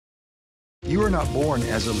You are not born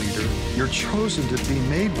as a leader. You're chosen to be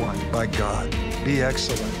made one by God. Be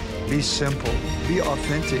excellent. Be simple. Be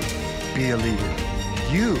authentic. Be a leader.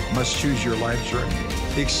 You must choose your life journey.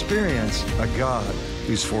 Experience a God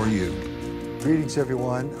who's for you. Greetings,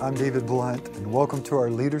 everyone. I'm David Blunt, and welcome to our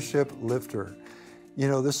Leadership Lifter. You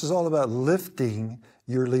know, this is all about lifting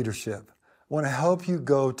your leadership. I want to help you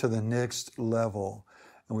go to the next level.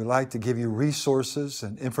 And we like to give you resources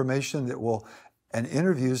and information and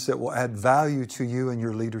interviews that will add value to you and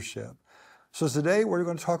your leadership. So today we're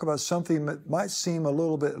going to talk about something that might seem a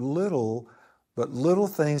little bit little, but little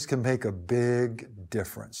things can make a big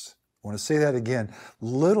difference. I want to say that again.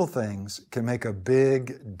 Little things can make a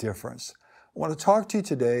big difference. I want to talk to you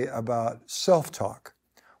today about self-talk.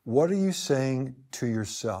 What are you saying to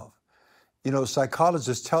yourself? You know,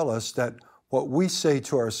 psychologists tell us that what we say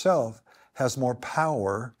to ourselves has more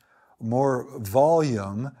power, more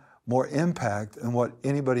volume, more impact than what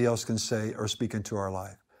anybody else can say or speak into our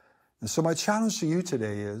life. And so my challenge to you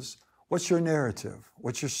today is, what's your narrative?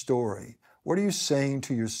 What's your story? What are you saying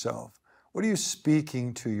to yourself? What are you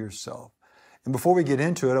speaking to yourself? And before we get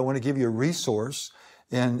into it, I want to give you a resource,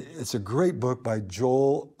 and it's a great book by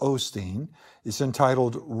Joel Osteen. It's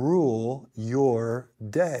entitled Rule Your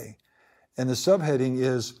Day. And the subheading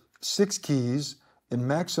is 6 Keys in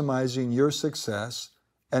Maximizing Your Success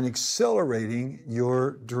and Accelerating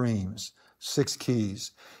Your Dreams. 6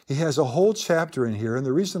 keys. He has a whole chapter in here, and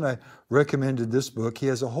the reason I recommended this book, he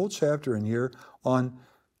has a whole chapter in here on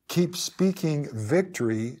keep speaking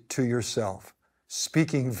victory to yourself.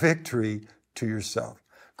 Speaking victory to yourself.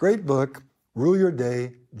 Great book, Rule Your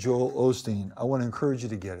Day, Joel Osteen. I want to encourage you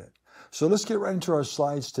to get it. So let's get right into our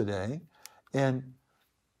slides today. And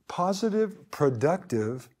positive,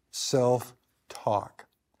 productive self-talk.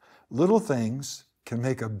 Little things can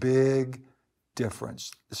make a big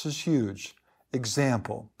difference. This is huge.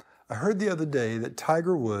 Example, I heard the other day that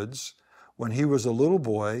Tiger Woods, when he was a little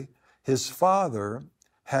boy, his father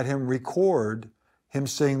had him record him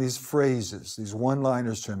saying these phrases, these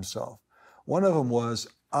one-liners to himself. One of them was,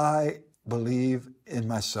 I believe in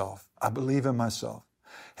myself. I believe in myself.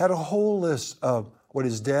 Had a whole list of what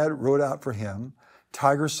his dad wrote out for him.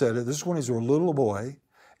 Tiger said it. This is when he was a little boy,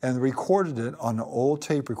 and recorded it on an old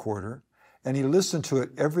tape recorder. And he listened to it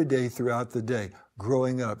every day throughout the day,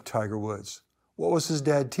 growing up, Tiger Woods. What was his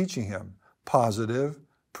dad teaching him? Positive,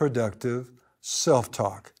 productive,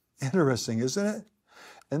 self-talk. Interesting, isn't it?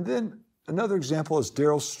 And then another example is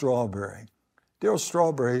Darryl Strawberry. Darryl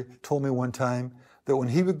Strawberry told me one time that when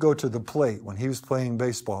he would go to the plate, when he was playing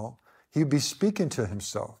baseball, he'd be speaking to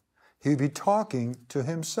himself. He'd be talking to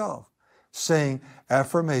himself, saying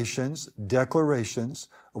affirmations, declarations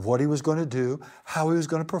of what he was going to do, how he was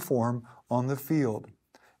going to perform on the field.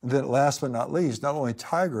 And then last but not least, not only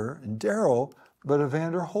Tiger and Darryl, but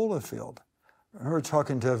Evander Holyfield. I remember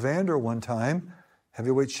talking to Evander one time,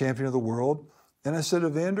 heavyweight champion of the world, and I said,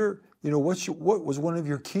 Evander, you know, what was one of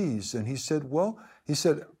your keys? And he said,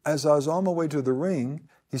 as I was on my way to the ring,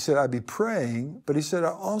 he said, I'd be praying, but he said,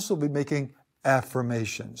 I'd also be making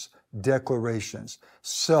affirmations, declarations,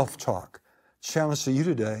 self-talk. Challenge to you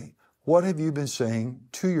today, what have you been saying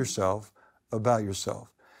to yourself about yourself?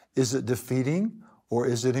 Is it defeating or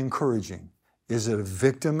is it encouraging? Is it a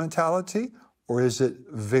victim mentality or is it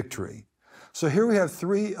victory? So here we have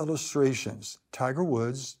 3 illustrations, Tiger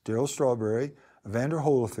Woods, Darryl Strawberry, Evander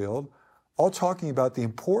Holyfield, all talking about the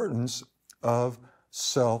importance of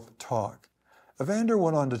self-talk. Evander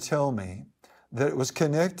went on to tell me that it was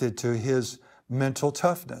connected to his mental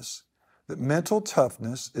toughness, that mental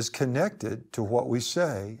toughness is connected to what we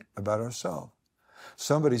say about ourselves.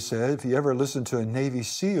 Somebody said, if you ever listen to a Navy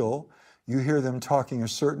SEAL, you hear them talking a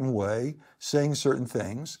certain way, saying certain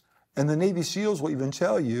things, and the Navy SEALs will even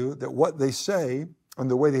tell you that what they say and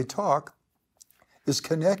the way they talk is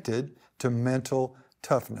connected to mental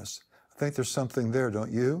toughness. I think there's something there,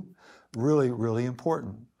 don't you? Really, really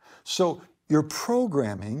important. So you're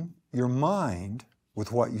programming your mind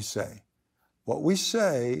with what you say. What we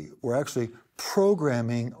say, we're actually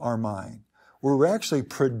programming our mind. We're actually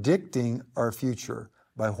predicting our future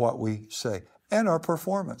by what we say and our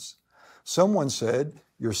performance. Someone said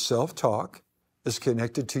your self-talk is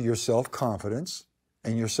connected to your self-confidence,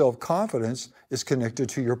 and your self-confidence is connected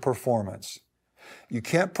to your performance. You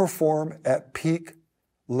can't perform at peak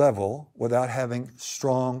level without having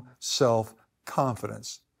strong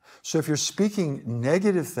self-confidence. So if you're speaking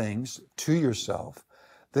negative things to yourself,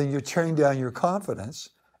 then you're tearing down your confidence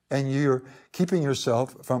and you're keeping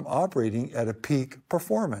yourself from operating at a peak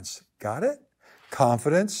performance. Got it?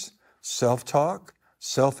 Confidence, self-talk,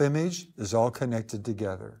 self-image is all connected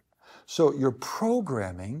together. So you're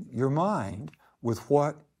programming your mind with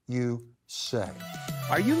what you say.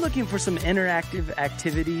 Are you looking for some interactive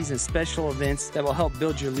activities and special events that will help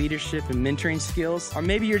build your leadership and mentoring skills? Or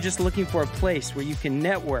maybe you're just looking for a place where you can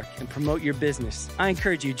network and promote your business. I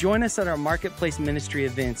encourage you, join us at our Marketplace Ministry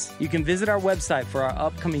events. You can visit our website for our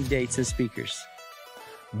upcoming dates and speakers.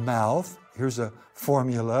 Mouth, here's a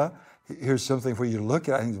formula. Here's something for you to look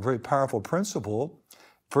at. I think it's a very powerful principle.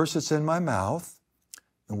 First, it's in my mouth.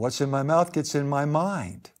 And what's in my mouth gets in my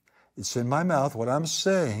mind. It's in my mouth. What I'm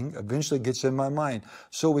saying eventually gets in my mind.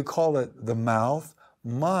 So we call it the mouth,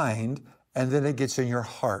 mind, and then it gets in your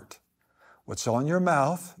heart. What's on your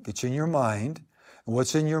mouth gets in your mind. And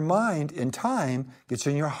what's in your mind in time gets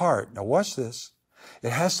in your heart. Now watch this.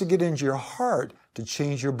 It has to get into your heart to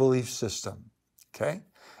change your belief system. Okay?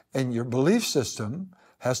 And your belief system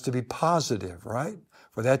has to be positive, right?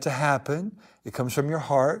 For that to happen, it comes from your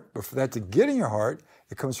heart. But for that to get in your heart,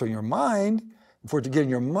 it comes from your mind. For it to get in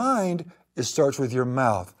your mind, it starts with your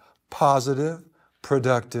mouth. Positive,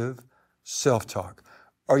 productive, self-talk.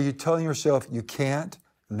 Are you telling yourself you can't,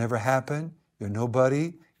 it'll never happen, you're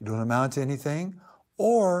nobody, you don't amount to anything?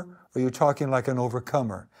 Or are you talking like an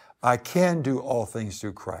overcomer? I can do all things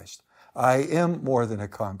through Christ. I am more than a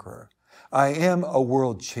conqueror. I am a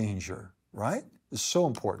world changer, right? It's so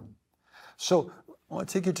important. So I want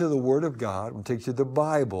to take you to the Word of God. I want to take you to the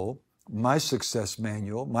Bible, my success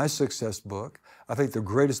manual, my success book. I think the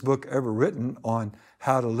greatest book ever written on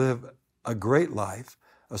how to live a great life,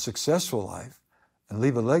 a successful life, and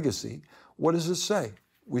leave a legacy. What does it say?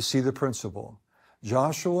 We see the principle.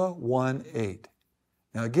 Joshua 1:8.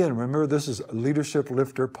 Now again, remember this is a Leadership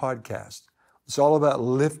Lifter podcast. It's all about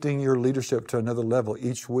lifting your leadership to another level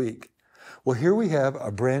each week. Well, here we have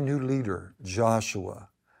a brand new leader, Joshua.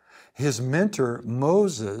 His mentor,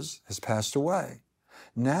 Moses, has passed away.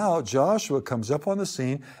 Now Joshua comes up on the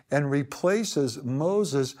scene and replaces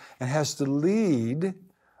Moses and has to lead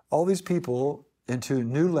all these people into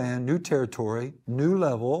new land, new territory, new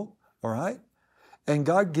level, all right? And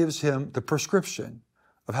God gives him the prescription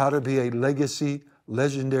of how to be a legacy,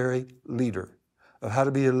 legendary leader, of how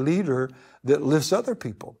to be a leader that lifts other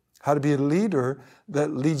people, how to be a leader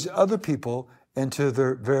that leads other people into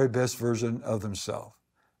their very best version of themselves.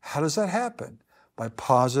 How does that happen? By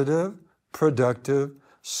positive, productive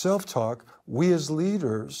self-talk. We as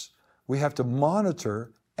leaders, we have to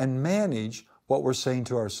monitor and manage what we're saying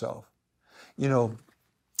to ourselves. You know,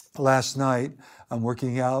 last night I'm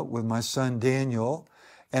working out with my son Daniel,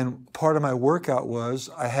 and part of my workout was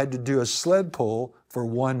I had to do a sled pull for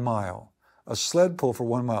 1 mile. A sled pull for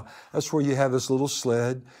 1 mile. That's where you have this little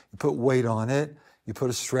sled, you put weight on it, you put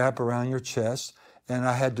a strap around your chest, and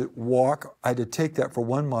I had to walk, I had to take that for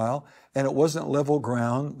 1 mile, and it wasn't level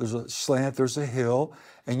ground. There's a slant, there's a hill,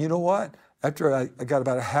 and you know what? After I got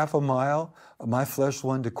about a half a mile, my flesh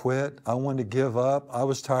wanted to quit. I wanted to give up. I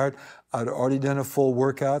was tired. I'd already done a full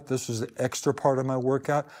workout. This was the extra part of my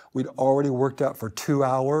workout. We'd already worked out for 2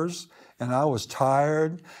 hours, and I was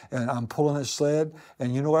tired, and I'm pulling that sled.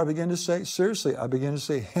 And you know what I began to say? Seriously, I began to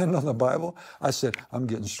say, hand on the Bible. I said, I'm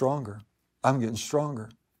getting stronger. I'm getting stronger.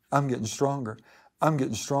 I'm getting stronger. I'm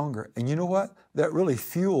getting stronger. And you know what? That really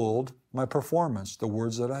fueled my performance, the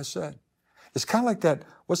words that I said. It's kind of like that,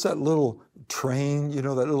 what's that little train, you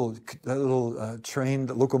know, that little train,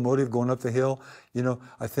 the locomotive going up the hill? You know,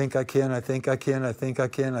 I think I can, I think I can, I think I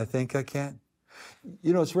can, I think I can.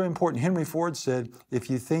 You know, it's very important. Henry Ford said, if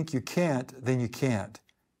you think you can't, then you can't.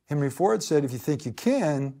 Henry Ford said, if you think you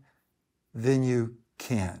can, then you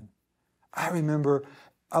can. I remember,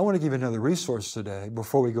 I want to give you another resource today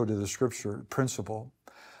before we go to the scripture principle.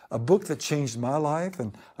 A book that changed my life,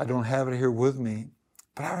 and I don't have it here with me,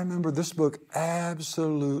 but I remember this book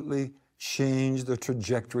absolutely changed the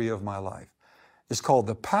trajectory of my life. It's called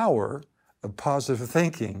The Power of Positive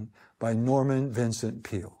Thinking by Norman Vincent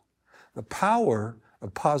Peale. The Power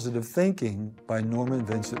of Positive Thinking by Norman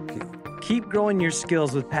Vincent Peale. Keep growing your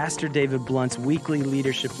skills with Pastor David Blunt's weekly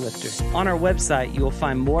Leadership Lifter. On our website, you will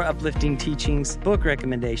find more uplifting teachings, book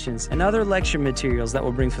recommendations, and other lecture materials that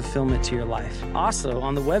will bring fulfillment to your life. Also,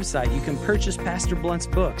 on the website, you can purchase Pastor Blunt's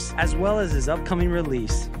books, as well as his upcoming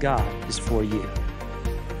release, God is For You.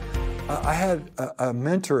 I had a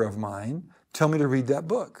mentor of mine tell me to read that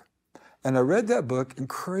book. And I read that book,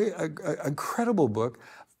 incredible book.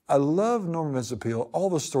 I love Norman Vincent Peale,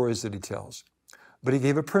 all the stories that he tells. But he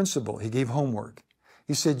gave a principle. He gave homework.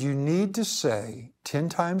 He said, you need to say 10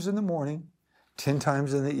 times in the morning, 10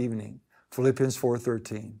 times in the evening. Philippians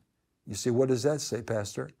 4:13. You see, what does that say,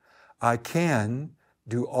 Pastor? I can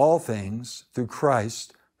do all things through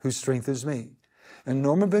Christ who strengthens me. And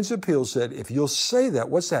Norman Vincent Peale said, if you'll say that,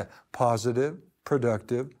 what's that? Positive,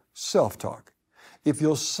 productive, self-talk. If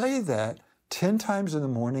you'll say that, 10 times in the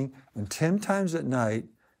morning and 10 times at night,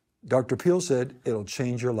 Dr. Peel said, it'll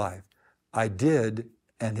change your life. I did,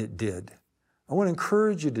 and it did. I want to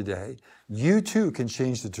encourage you today. You too can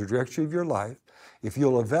change the trajectory of your life if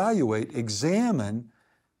you'll evaluate, examine,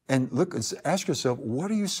 and look and ask yourself,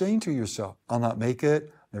 what are you saying to yourself? I'll not make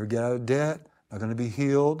it, never get out of debt, not going to be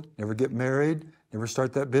healed, never get married, never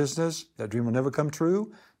start that business, that dream will never come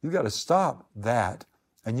true. You got to stop that,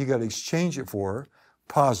 and you got to exchange it for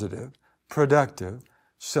positive, productive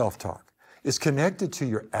self-talk. It's connected to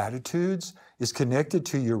your attitudes. It's connected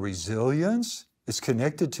to your resilience. It's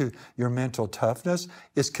connected to your mental toughness.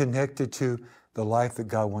 It's connected to the life that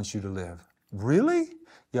God wants you to live. Really?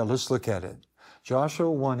 Yeah, let's look at it. Joshua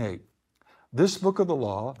 1:8. This book of the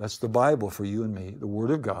law, that's the Bible for you and me, the Word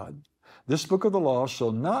of God, this book of the law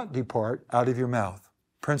shall not depart out of your mouth.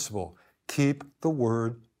 Principle, keep the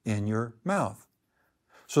Word in your mouth.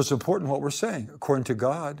 So it's important what we're saying. According to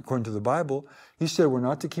God, according to the Bible, He said we're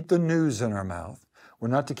not to keep the news in our mouth. We're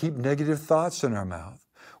not to keep negative thoughts in our mouth.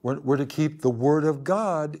 We're to keep the Word of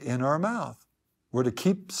God in our mouth. We're to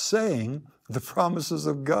keep saying the promises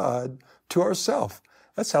of God to ourselves.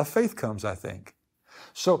 That's how faith comes, I think.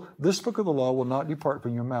 So this book of the law will not depart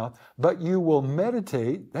from your mouth, but you will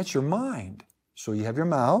meditate. That's your mind. So you have your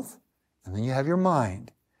mouth, and then you have your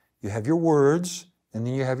mind. You have your words, and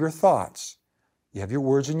then you have your thoughts. You have your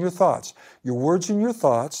words and your thoughts. Your words and your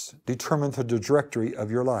thoughts determine the trajectory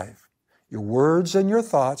of your life. Your words and your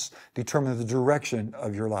thoughts determine the direction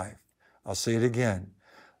of your life. I'll say it again.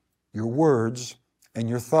 Your words and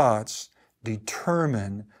your thoughts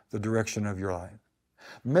determine the direction of your life.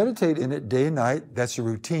 Meditate in it day and night. That's a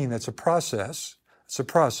routine. That's a process. It's a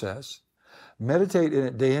process. Meditate in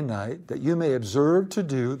it day and night that you may observe to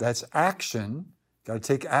do. That's action. Got to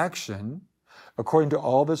take action according to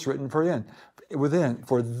all that's written within.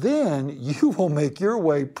 For then you will make your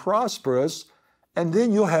way prosperous, and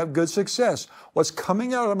then you'll have good success. What's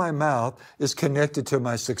coming out of my mouth is connected to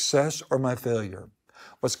my success or my failure.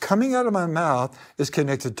 What's coming out of my mouth is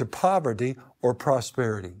connected to poverty or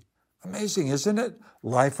prosperity. Amazing, isn't it?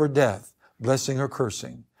 Life or death, blessing or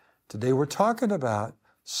cursing. Today we're talking about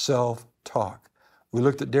self-talk. We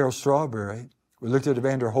looked at Darryl Strawberry. We looked at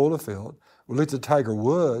Evander Holyfield. We looked at Tiger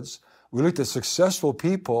Woods. We looked at successful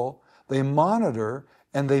people. They monitor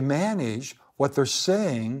and they manage what they're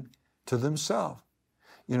saying to themselves.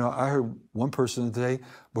 You know, I heard one person today,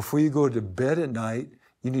 before you go to bed at night,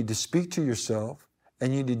 you need to speak to yourself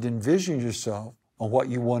and you need to envision yourself on what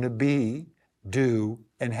you want to be, do,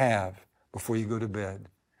 and have before you go to bed.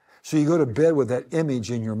 So you go to bed with that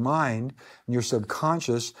image in your mind and your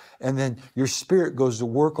subconscious, and then your spirit goes to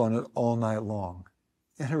work on it all night long.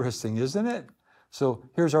 Interesting, isn't it? So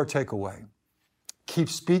here's our takeaway. Keep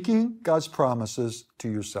speaking God's promises to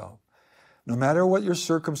yourself. No matter what your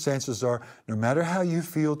circumstances are, no matter how you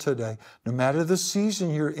feel today, no matter the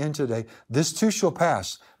season you're in today, this too shall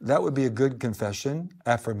pass. That would be a good confession,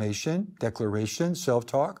 affirmation, declaration,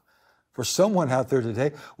 self-talk. For someone out there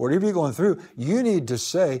today, whatever you're going through, you need to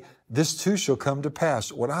say, this too shall come to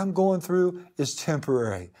pass. What I'm going through is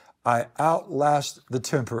temporary. I outlast the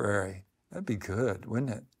temporary. That'd be good,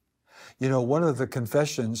 wouldn't it? You know, one of the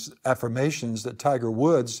confessions, affirmations that Tiger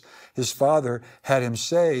Woods, his father, had him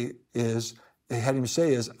say is,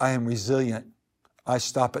 I am resilient. I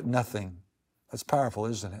stop at nothing. That's powerful,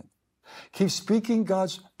 isn't it? Keep speaking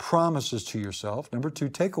God's promises to yourself. Number 2,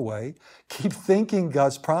 takeaway. Keep thinking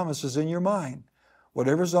God's promises in your mind.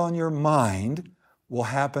 Whatever's on your mind will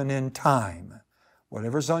happen in time.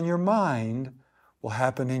 Whatever's on your mind will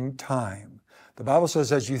happen in time. The Bible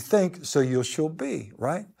says, as you think, so you shall be,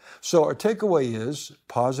 right? So our takeaway is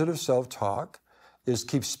positive self-talk is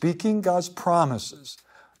keep speaking God's promises.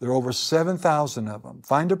 There are over 7,000 of them.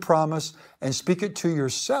 Find a promise and speak it to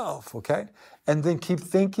yourself, okay? And then keep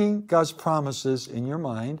thinking God's promises in your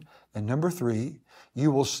mind. And number 3, you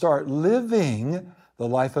will start living the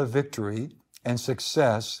life of victory and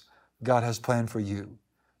success God has planned for you.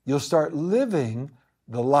 You'll start living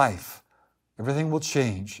the life. Everything will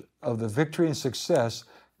change of the victory and success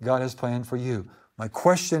God has planned for you. My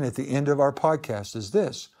question at the end of our podcast is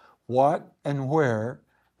this: what and where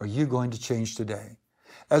are you going to change today?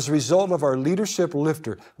 As a result of our leadership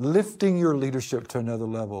lifter, lifting your leadership to another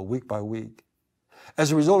level week by week.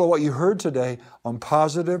 As a result of what you heard today on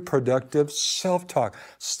positive, productive self-talk,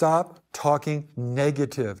 stop talking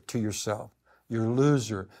negative to yourself. You're a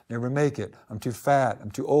loser, never make it. I'm too fat,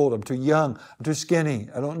 I'm too old, I'm too young, I'm too skinny,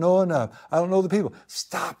 I don't know enough, I don't know the people.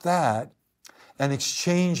 Stop that and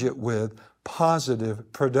exchange it with positive,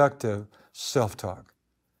 productive self-talk.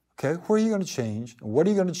 Okay, where are you going to change? What are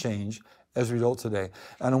you going to change? as a result today.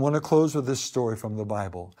 And I want to close with this story from the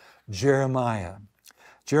Bible. Jeremiah.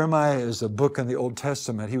 Jeremiah is a book in the Old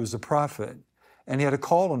Testament. He was a prophet, and he had a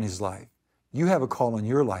call on his life. You have a call on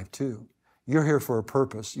your life too. You're here for a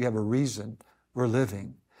purpose. You have a reason. We're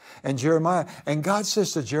living. And God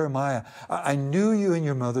says to Jeremiah, I knew you in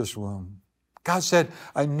your mother's womb. God said,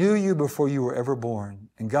 I knew you before you were ever born.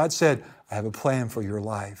 And God said, I have a plan for your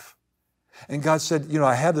life. And God said,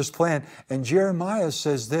 I have this plan. And Jeremiah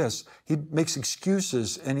says this. He makes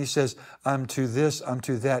excuses and he says, I'm to this, I'm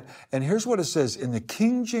to that. And here's what it says in the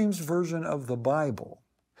King James Version of the Bible.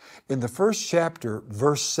 In the first chapter,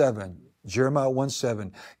 verse 7, Jeremiah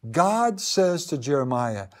 1:7, God says to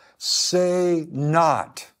Jeremiah, say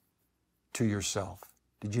not to yourself.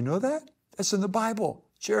 Did you know that? That's in the Bible.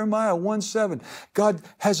 Jeremiah 1:7. God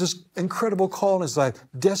has this incredible call in his life,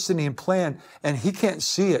 destiny and plan, and he can't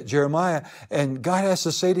see it, Jeremiah. And God has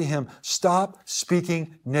to say to him, stop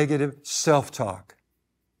speaking negative self-talk.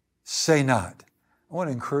 Say not. I want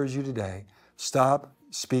to encourage you today, stop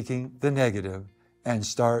speaking the negative and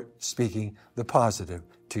start speaking the positive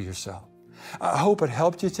to yourself. I hope it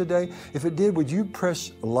helped you today. If it did, would you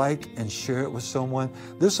press like and share it with someone?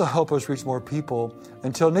 This will help us reach more people.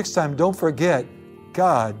 Until next time, don't forget,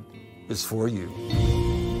 God is for you.